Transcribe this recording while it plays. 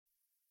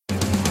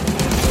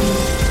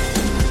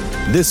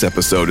This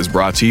episode is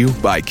brought to you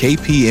by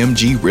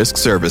KPMG Risk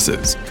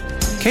Services.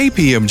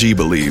 KPMG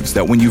believes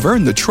that when you've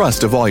earned the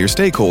trust of all your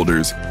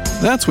stakeholders,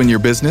 that's when your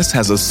business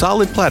has a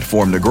solid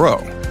platform to grow.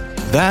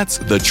 That's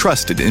the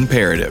trusted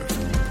imperative.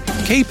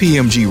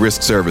 KPMG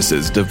Risk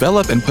Services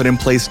develop and put in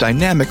place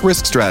dynamic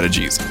risk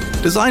strategies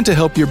designed to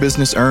help your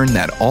business earn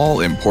that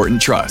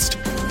all-important trust.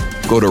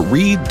 Go to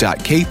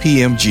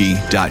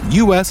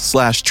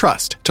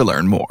read.kpmg.us/trust to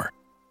learn more.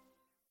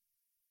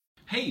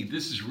 Hey,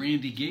 this is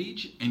Randy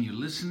Gage, and you're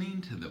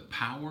listening to the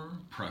Power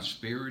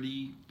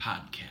Prosperity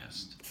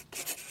Podcast.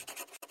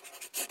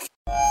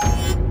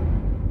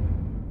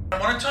 I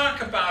want to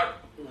talk about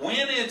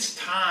when it's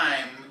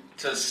time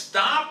to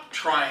stop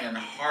trying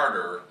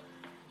harder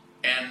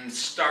and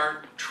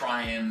start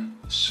trying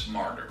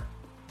smarter.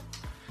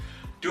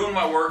 Doing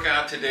my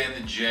workout today in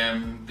the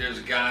gym, there's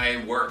a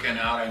guy working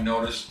out. I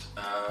noticed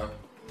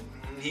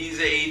he's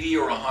 80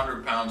 or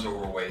 100 pounds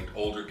overweight,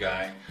 older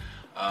guy.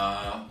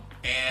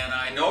 And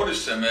I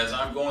notice him as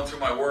I'm going through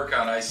my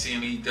workout. I see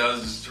him, he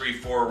does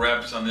 3-4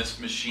 reps on this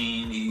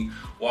machine. He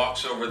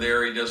walks over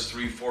there, he does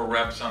 3-4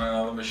 reps on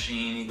another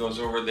machine. He goes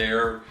over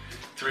there,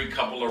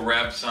 couple of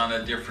reps on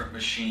a different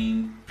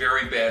machine.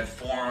 Very bad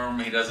form.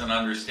 He doesn't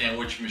understand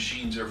which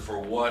machines are for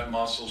what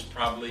muscles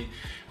probably.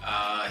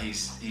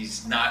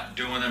 He's not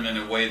doing them in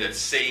a way that's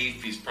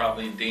safe. He's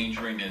probably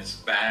endangering his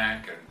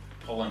back and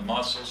pulling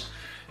muscles.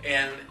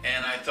 And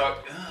I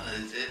thought,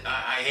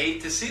 I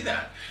hate to see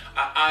that.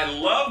 I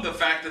love the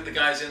fact that the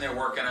guy's in there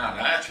working out.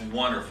 That's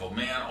wonderful,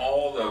 man.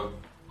 All the,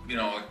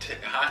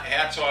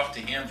 hats off to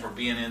him for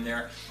being in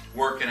there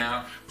working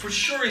out. For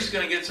sure he's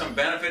going to get some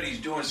benefit. He's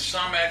doing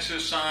some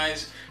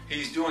exercise.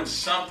 He's doing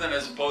something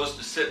as opposed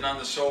to sitting on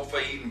the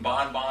sofa eating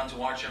bonbons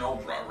watching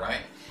Oprah,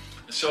 right?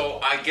 So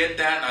I get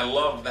that and I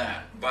love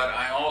that. But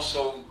I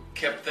also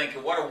kept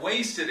thinking what a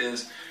waste it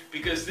is,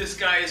 because this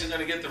guy isn't going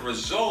to get the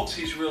results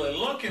he's really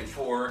looking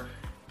for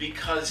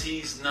because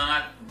he's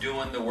not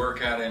doing the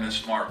workout in a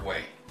smart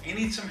way. He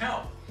needs some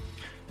help.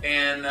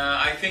 And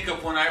I think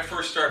of when I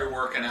first started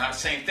working out,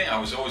 same thing. I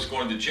was always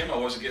going to the gym. I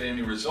wasn't getting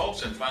any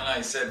results. And finally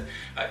I said,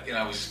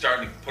 I was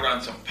starting to put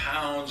on some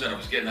pounds and I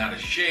was getting out of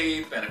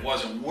shape and it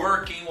wasn't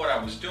working what I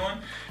was doing.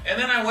 And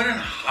then I went and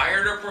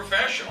hired a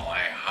professional. I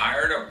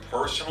hired a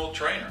personal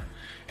trainer.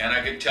 And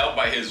I could tell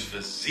by his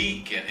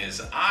physique and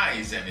his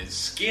eyes and his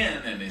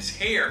skin and his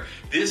hair,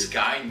 this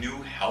guy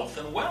knew health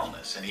and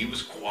wellness, and he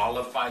was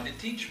qualified to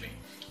teach me.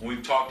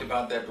 We've talked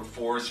about that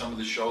before, some of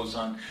the shows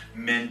on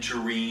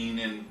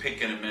mentoring and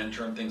picking a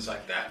mentor and things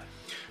like that.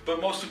 But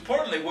most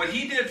importantly, what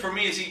he did for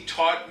me is he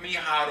taught me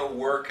how to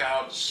work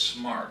out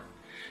smart.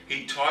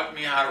 He taught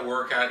me how to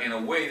work out in a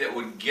way that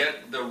would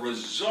get the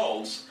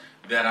results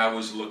that I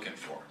was looking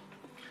for.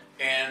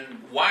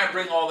 And why I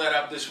bring all that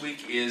up this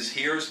week is,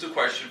 here's the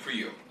question for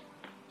you.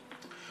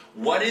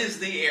 What is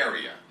the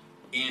area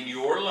in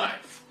your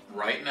life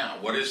right now?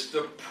 What is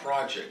the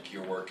project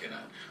you're working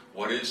on?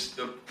 What is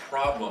the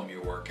problem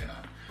you're working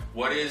on?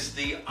 What is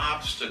the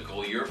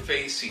obstacle you're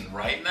facing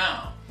right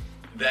now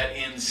that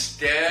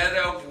instead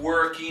of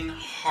working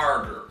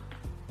harder,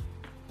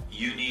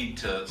 you need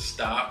to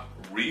stop,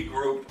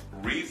 regroup,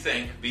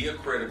 rethink, be a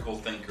critical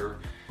thinker,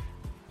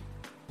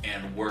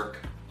 and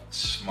work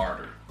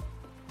smarter?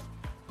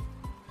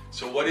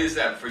 So what is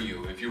that for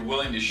you? If you're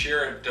willing to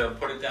share it,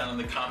 put it down in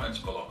the comments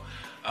below.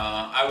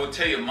 I will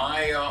tell you,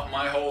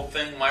 my whole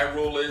thing, my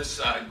rule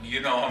is, I'm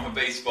a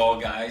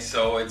baseball guy,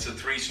 so it's a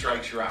 3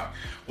 strikes, you're out.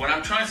 When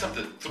I'm trying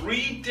something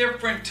 3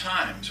 different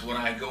times, when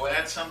I go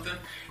at something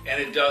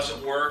and it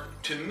doesn't work,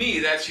 to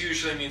me, that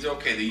usually means,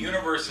 okay, the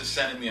universe is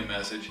sending me a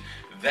message.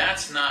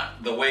 That's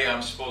not the way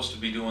I'm supposed to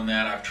be doing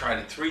that. I've tried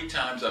it 3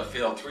 times, I've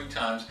failed 3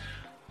 times.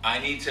 I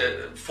need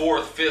to,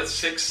 4th, 5th,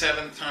 6th,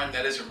 7th time,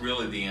 that isn't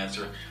really the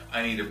answer.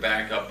 I need to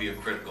back up, be a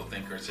critical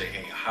thinker, and say,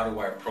 hey, how do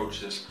I approach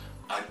this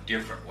a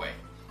different way?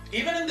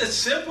 Even in the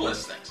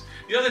simplest things.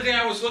 The other day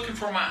I was looking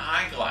for my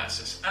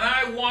eyeglasses, and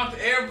I walked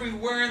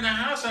everywhere in the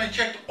house, and I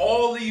checked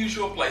all the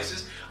usual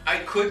places. I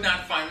could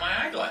not find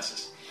my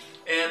eyeglasses.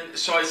 And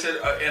so I said,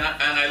 and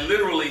I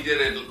literally did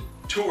it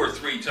 2 or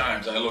 3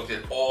 times. I looked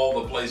at all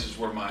the places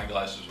where my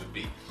eyeglasses would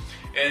be,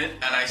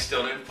 and I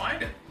still didn't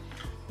find it.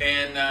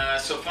 And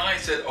so finally I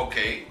said,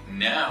 okay,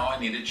 now I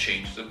need to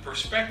change the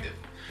perspective.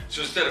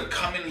 So instead of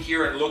coming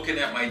here and looking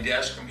at my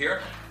desk from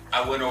here,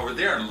 I went over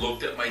there and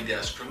looked at my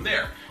desk from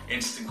there. And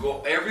to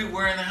go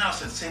everywhere in the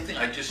house, and same thing,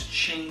 I just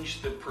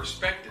changed the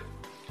perspective.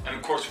 And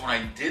of course, when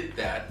I did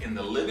that in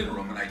the living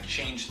room and I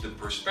changed the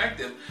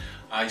perspective,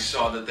 I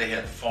saw that they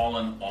had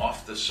fallen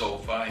off the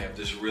sofa. I have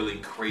this really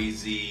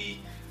crazy,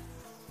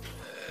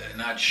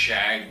 not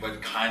shag,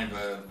 but kind of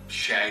a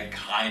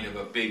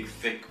big,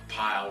 thick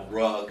pile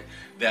rug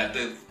that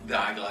the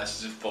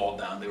eyeglasses had fallen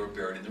down. They were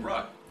buried in the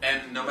rug.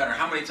 And no matter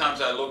how many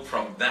times I looked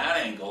from that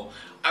angle,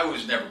 I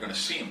was never going to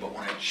see them. But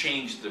when I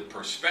changed the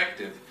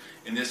perspective,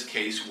 in this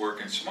case,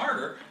 working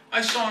smarter,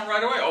 I saw them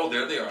right away. Oh,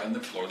 there they are on the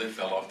floor. They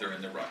fell off. They're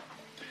in the rug.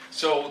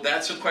 So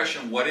that's the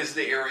question. What is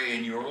the area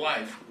in your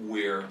life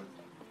where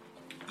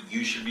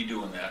you should be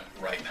doing that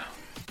right now?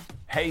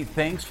 Hey,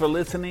 thanks for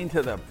listening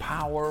to the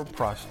Power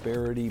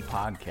Prosperity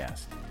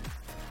Podcast.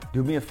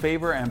 Do me a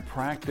favor and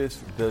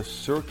practice the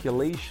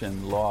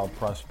circulation law of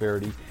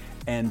prosperity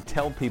and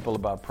tell people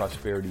about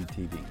Prosperity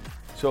TV.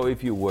 So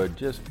if you would,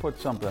 just put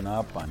something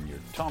up on your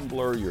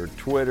Tumblr, your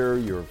Twitter,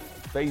 your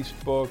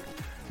Facebook,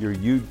 your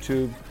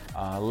YouTube.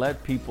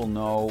 Let people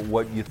know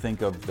what you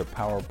think of the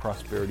Power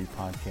Prosperity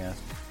Podcast.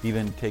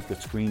 Even take a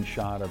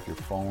screenshot of your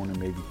phone and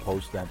maybe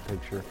post that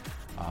picture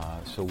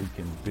so we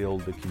can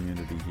build the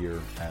community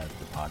here at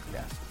the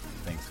podcast.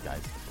 Thanks,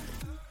 guys.